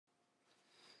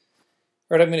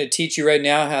All right, I'm going to teach you right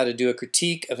now how to do a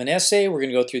critique of an essay. We're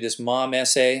going to go through this mom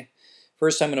essay.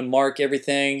 First, I'm going to mark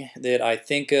everything that I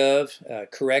think of,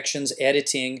 corrections,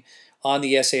 editing on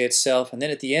the essay itself. And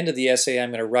then at the end of the essay, I'm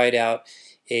going to write out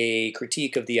a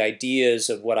critique of the ideas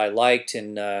of what I liked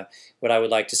and what I would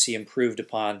like to see improved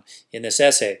upon in this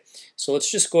essay. So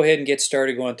let's just go ahead and get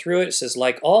started going through it. It says,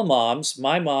 like all moms,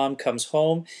 my mom comes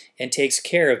home and takes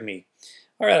care of me.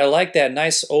 All right, I like that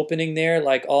nice opening there,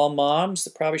 like all moms.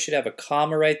 Probably should have a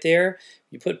comma right there.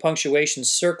 You put punctuation,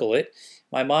 circle it.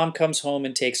 My mom comes home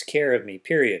and takes care of me,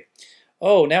 period.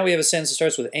 Oh, now we have a sentence that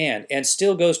starts with and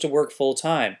still goes to work full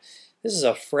time. This is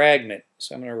a fragment,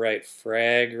 so I'm going to write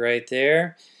frag right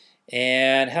there.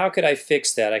 And how could I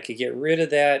fix that? I could get rid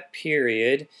of that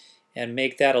period and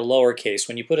make that a lowercase.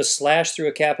 When you put a slash through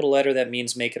a capital letter, that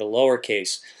means make it a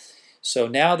lowercase. So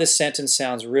now this sentence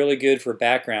sounds really good for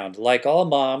background. Like all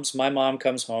moms, my mom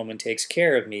comes home and takes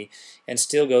care of me and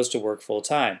still goes to work full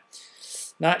time.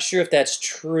 Not sure if that's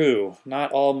true.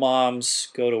 Not all moms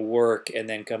go to work and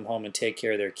then come home and take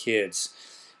care of their kids.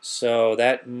 So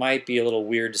that might be a little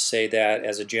weird to say that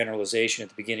as a generalization at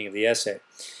the beginning of the essay.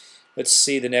 Let's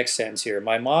see the next sentence here.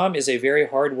 My mom is a very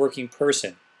hardworking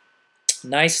person.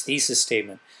 Nice thesis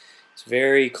statement. It's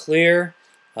very clear.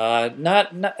 I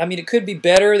mean, it could be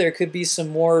better. There could be some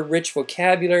more rich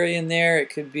vocabulary in there. It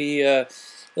could be a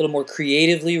little more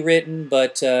creatively written,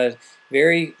 but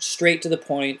very straight to the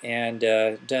point and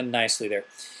done nicely there.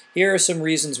 Here are some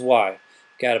reasons why.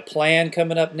 Got a plan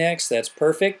coming up next. That's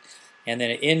perfect. And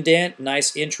then an indent,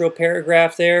 nice intro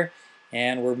paragraph there.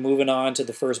 And we're moving on to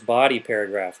the first body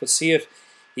paragraph. Let's see if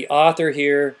the author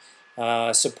here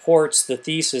supports the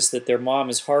thesis that their mom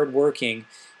is hardworking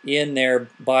in their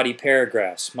body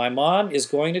paragraphs. My mom is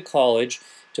going to college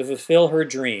to fulfill her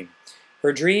dream.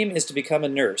 Her dream is to become a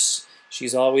nurse.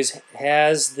 She's always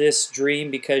has this dream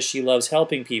because she loves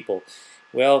helping people.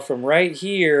 Well, from right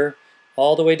here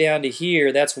all the way down to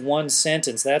here, that's one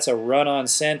sentence. That's a run-on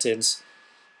sentence.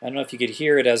 I don't know if you could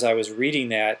hear it as I was reading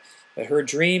that, but her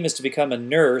dream is to become a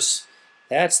nurse.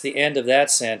 That's the end of that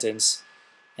sentence.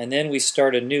 And then we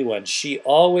start a new one. She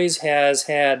always has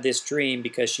had this dream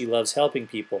because she loves helping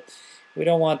people. We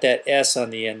don't want that S on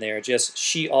the end there, just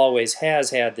she always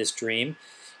has had this dream.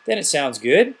 Then it sounds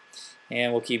good,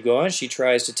 and we'll keep going. She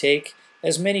tries to take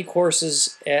as many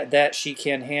courses that she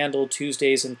can handle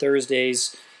Tuesdays and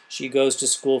Thursdays. She goes to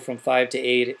school from 5 to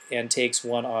 8 and takes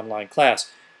one online class.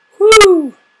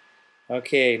 Whew!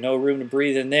 Okay, no room to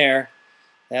breathe in there.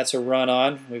 That's a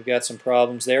run-on. We've got some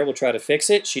problems there. We'll try to fix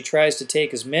it. She tries to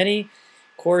take as many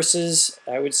courses,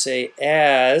 I would say,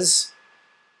 as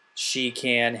she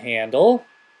can handle.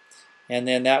 And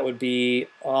then that would be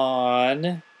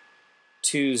on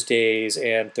Tuesdays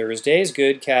and Thursdays.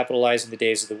 Good, capitalizing the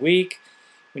days of the week.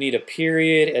 We need a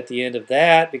period at the end of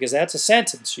that because that's a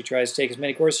sentence. She tries to take as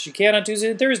many courses as she can on Tuesdays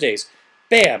and Thursdays.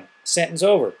 Bam! Sentence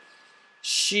over.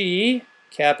 She,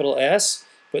 capital S,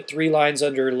 put 3 lines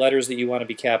under letters that you want to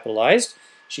be capitalized.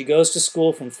 She goes to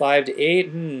school from 5 to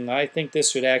 8. I think this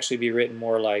should actually be written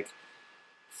more like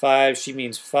 5. She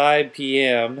means 5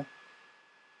 p.m.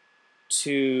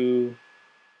 to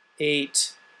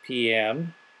 8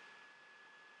 p.m.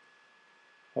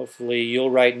 Hopefully you'll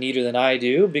write neater than I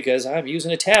do because I'm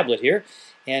using a tablet here.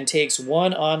 And takes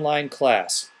one online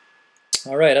class.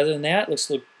 All right, other than that,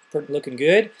 looking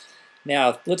good.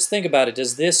 Now, let's think about it.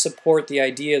 Does this support the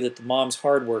idea that the mom's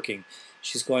hardworking?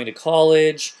 She's going to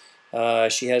college.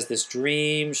 She has this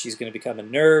dream. She's going to become a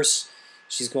nurse.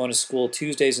 She's going to school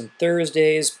Tuesdays and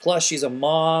Thursdays. Plus, she's a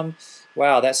mom.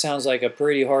 Wow, that sounds like a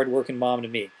pretty hardworking mom to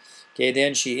me. Okay,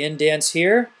 then she indents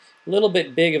here. A little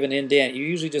bit big of an indent. You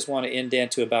usually just want to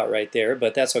indent to about right there,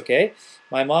 but that's okay.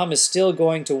 My mom is still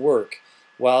going to work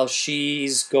while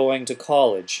she's going to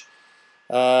college.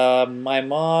 My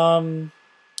mom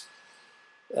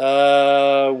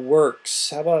works.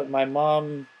 How about my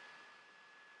mom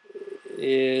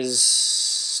is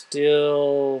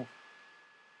still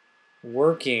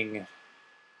working?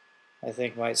 I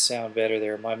think might sound better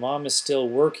there. My mom is still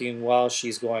working while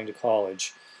she's going to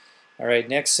college. All right,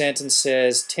 next sentence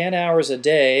says 10 hours a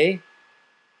day.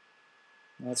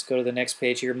 Let's go to the next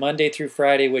page here. Monday through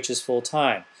Friday, which is full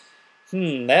time.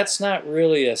 That's not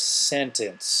really a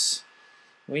sentence.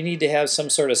 We need to have some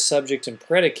sort of subject and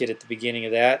predicate at the beginning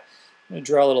of that. I'm going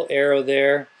to draw a little arrow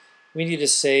there. We need to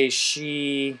say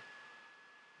she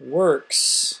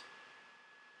works.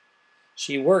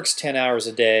 She works 10 hours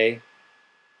a day,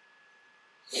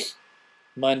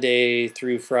 Monday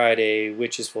through Friday,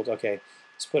 which is full. Okay,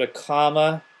 let's put a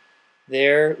comma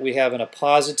there. We have an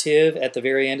appositive at the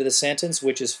very end of the sentence,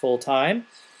 which is full time.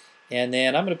 And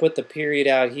then I'm going to put the period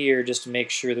out here just to make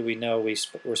sure that we know we're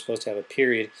supposed to have a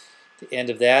period at the end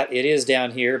of that. It is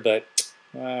down here, but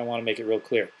I want to make it real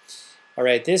clear. All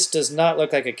right, this does not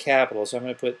look like a capital, so I'm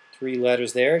going to put 3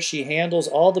 letters there. She handles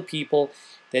all the people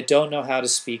that don't know how to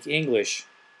speak English.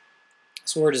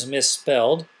 This word is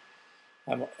misspelled.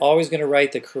 I'm always going to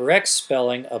write the correct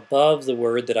spelling above the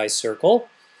word that I circle.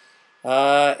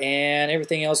 And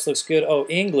everything else looks good. Oh,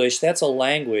 English, that's a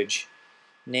language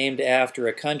named after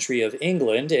a country of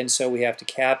England, and so we have to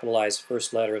capitalize the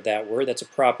first letter of that word. That's a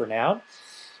proper noun.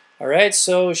 All right,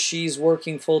 so she's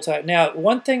working full-time. Now,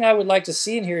 one thing I would like to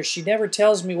see in here is she never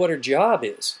tells me what her job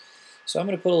is. So I'm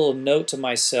going to put a little note to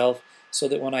myself so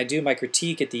that when I do my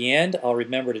critique at the end, I'll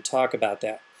remember to talk about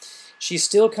that. She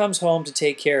still comes home to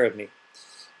take care of me.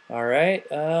 All right,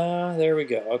 there we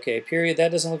go. Okay, period.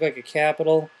 That doesn't look like a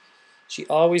capital. She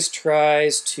always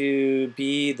tries to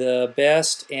be the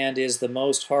best and is the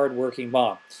most hardworking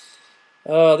mom.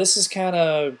 Oh, this is kind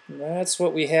of, that's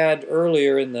what we had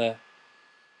earlier in the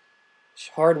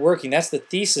hardworking. That's the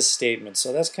thesis statement,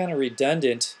 so that's kind of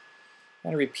redundant.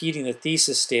 Kind of repeating the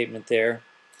thesis statement there.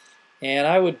 And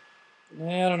I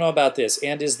don't know about this.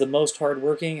 And is the most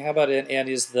hardworking? How about and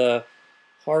is the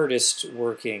hardest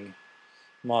working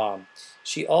mom?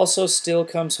 She also still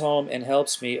comes home and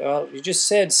helps me. Oh, you just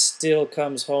said still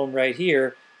comes home right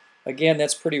here. Again,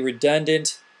 that's pretty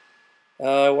redundant.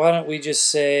 Why don't we just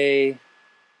say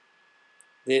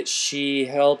that she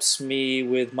helps me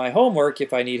with my homework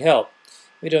if I need help.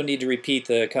 We don't need to repeat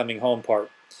the coming home part.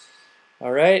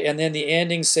 All right, and then the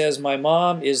ending says my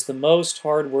mom is the most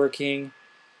hardworking,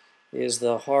 is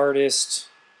the hardest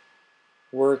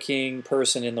working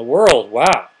person in the world.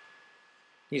 Wow.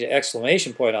 Need an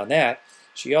exclamation point on that.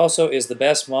 She also is the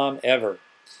best mom ever.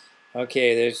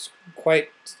 Okay, there's quite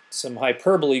some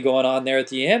hyperbole going on there at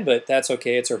the end, but that's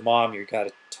okay. It's her mom. You've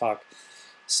got to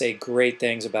say great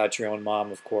things about your own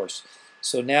mom, of course.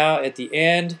 So now at the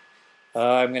end,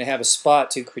 I'm going to have a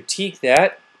spot to critique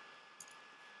that.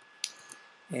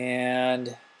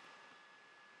 And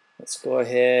let's go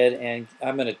ahead and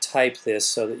I'm going to type this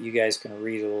so that you guys can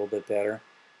read it a little bit better.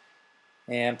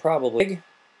 And probably,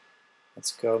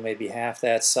 let's go maybe half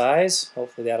that size.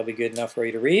 Hopefully that'll be good enough for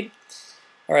you to read.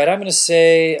 All right, I'm going to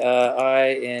say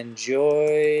I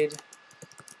enjoyed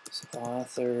this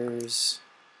author's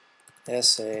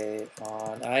essay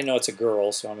on, I know it's a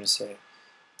girl, so I'm going to say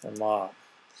her mom.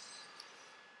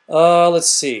 Let's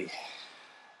see.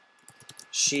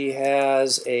 She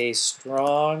has a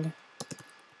strong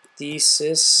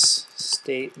thesis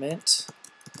statement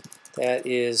that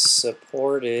is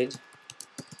supported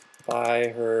by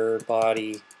her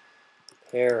body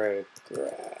paragraphs.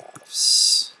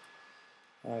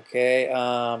 Okay,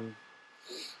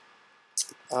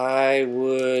 I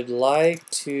would like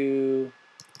to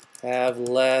have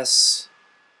less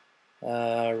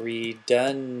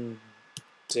redundancy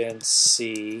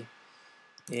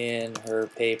in her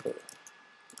paper.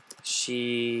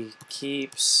 She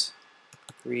keeps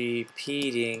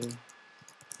repeating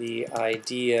the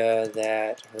idea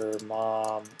that her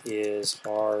mom is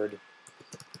hard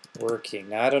working.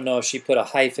 Now, I don't know if she put a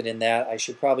hyphen in that. I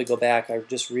should probably go back. I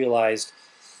just realized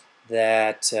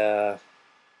that,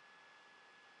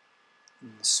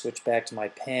 switch back to my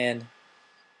pen.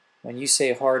 When you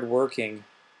say hard working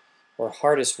or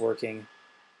hardest working,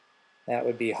 that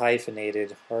would be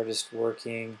hyphenated. Hardest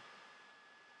working.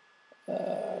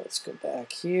 Let's go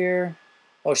back here.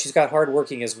 Oh, she's got hard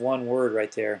working as one word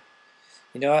right there.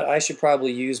 You know what? I should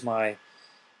probably use my,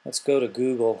 let's go to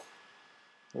Google,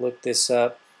 look this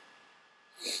up,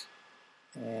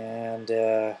 and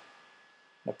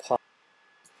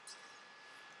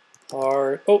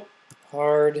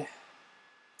hard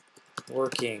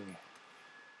working.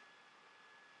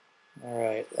 All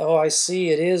right. Oh, I see.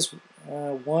 It is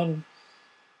one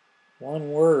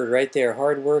word right there.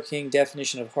 Hardworking.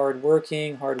 Definition of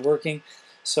hardworking. Hardworking.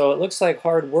 So it looks like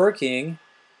hardworking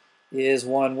is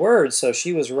one word. So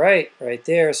she was right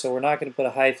there. So we're not going to put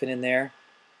a hyphen in there.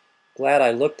 Glad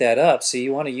I looked that up. See,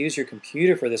 you want to use your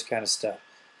computer for this kind of stuff.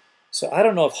 So I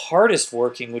don't know if hardest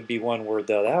working would be one word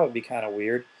though. That would be kind of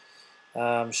weird.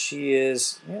 She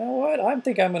is, you know what? I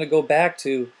think I'm going to go back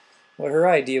to what her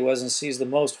idea was, and she's the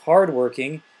most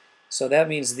hardworking. So that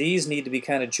means these need to be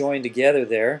kind of joined together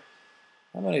there.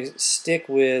 I'm going to stick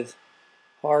with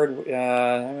hard.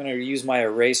 I'm going to use my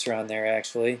eraser on there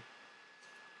actually.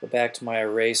 Go back to my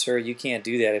eraser. You can't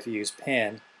do that if you use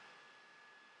pen.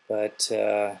 But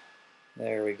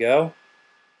there we go.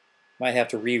 Might have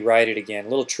to rewrite it again. A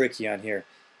little tricky on here.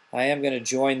 I am going to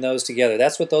join those together.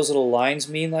 That's what those little lines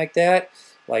mean like that.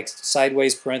 Like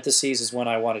sideways parentheses is when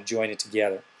I want to join it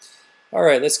together. All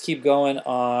right, let's keep going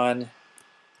on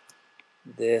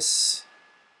this.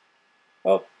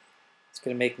 Oh, it's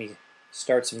going to make me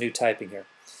start some new typing here.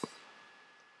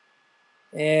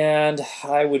 And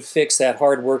I would fix that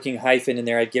hard-working hyphen in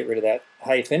there. I'd get rid of that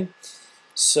hyphen.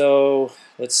 So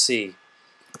let's see.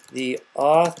 The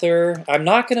author, I'm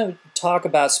not going to talk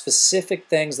about specific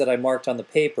things that I marked on the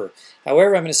paper.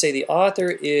 However, I'm going to say the author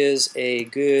is a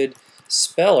good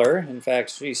speller. In fact,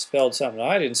 she spelled something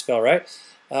I didn't spell right,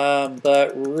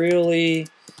 but really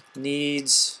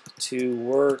needs to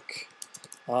work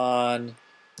on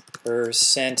her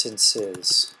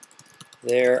sentences.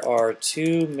 There are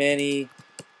too many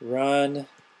run-ons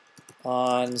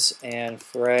and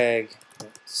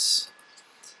fragments.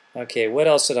 Okay, what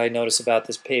else did I notice about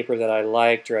this paper that I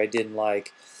liked or I didn't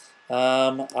like?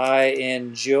 I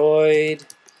enjoyed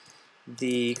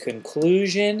the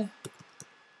conclusion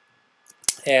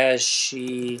as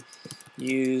she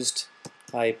used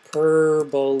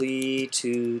hyperbole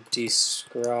to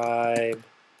describe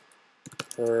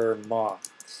her mom.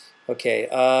 Okay,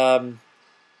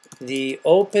 the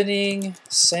opening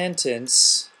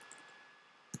sentence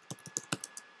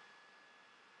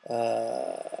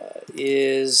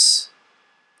is,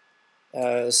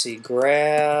 let's see,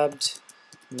 grabbed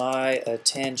my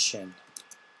attention.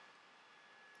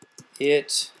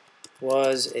 It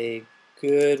was a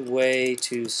good way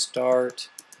to start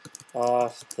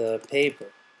off the paper.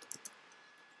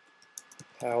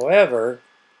 However,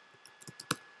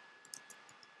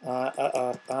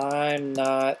 I'm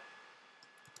not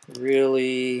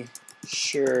really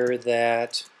sure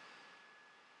that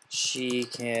she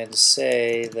can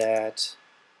say that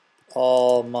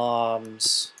all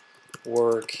moms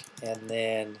work and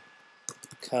then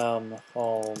come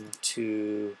home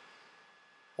to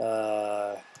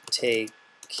take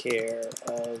care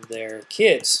of their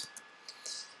kids.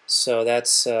 So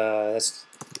that's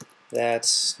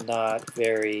not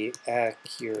very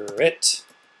accurate.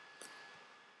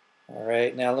 All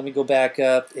right, now let me go back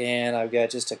up, and I've got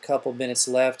just a couple minutes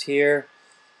left here.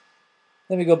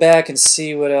 Let me go back and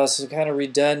see what else is kind of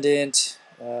redundant.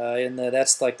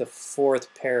 That's like the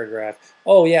fourth paragraph.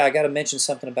 Oh yeah, I got to mention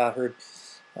something about her,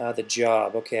 the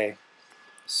job. Okay,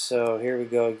 so here we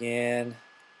go again.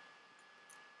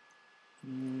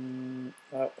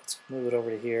 Let's move it over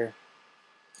to here.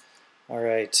 All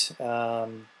right.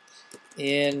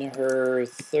 In her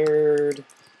third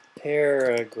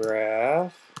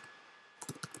paragraph,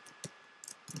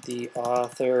 the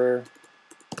author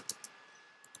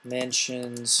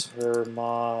mentions her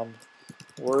mom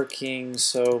working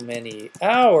so many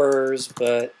hours,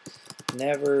 but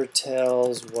never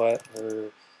tells what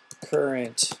her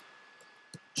current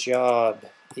job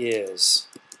is.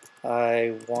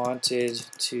 I wanted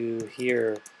to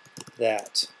hear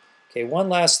that. Okay, one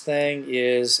last thing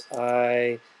is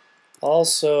I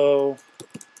also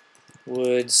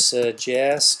would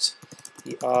suggest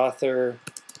the author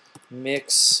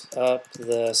mix up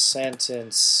the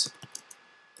sentence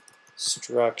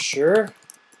structure.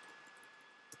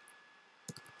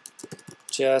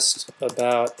 Just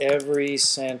about every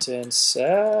sentence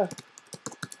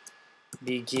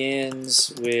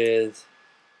begins with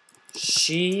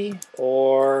she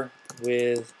or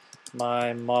with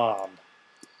my mom.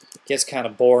 Gets kind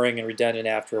of boring and redundant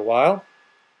after a while.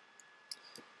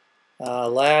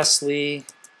 Lastly,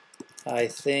 I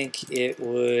think it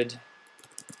would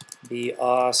be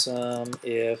awesome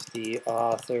if the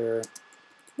author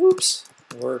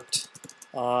worked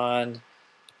on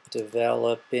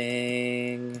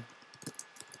developing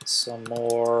some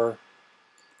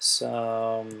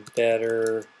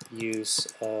better use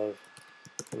of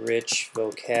rich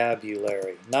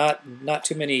vocabulary. Not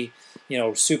too many,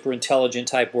 super intelligent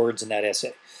type words in that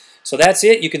essay. So that's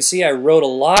it. You can see I wrote a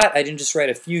lot. I didn't just write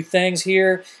a few things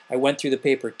here. I went through the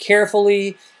paper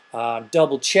carefully,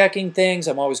 double checking things.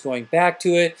 I'm always going back to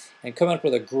it and coming up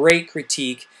with a great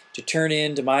critique to turn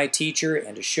in to my teacher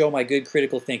and to show my good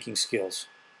critical thinking skills.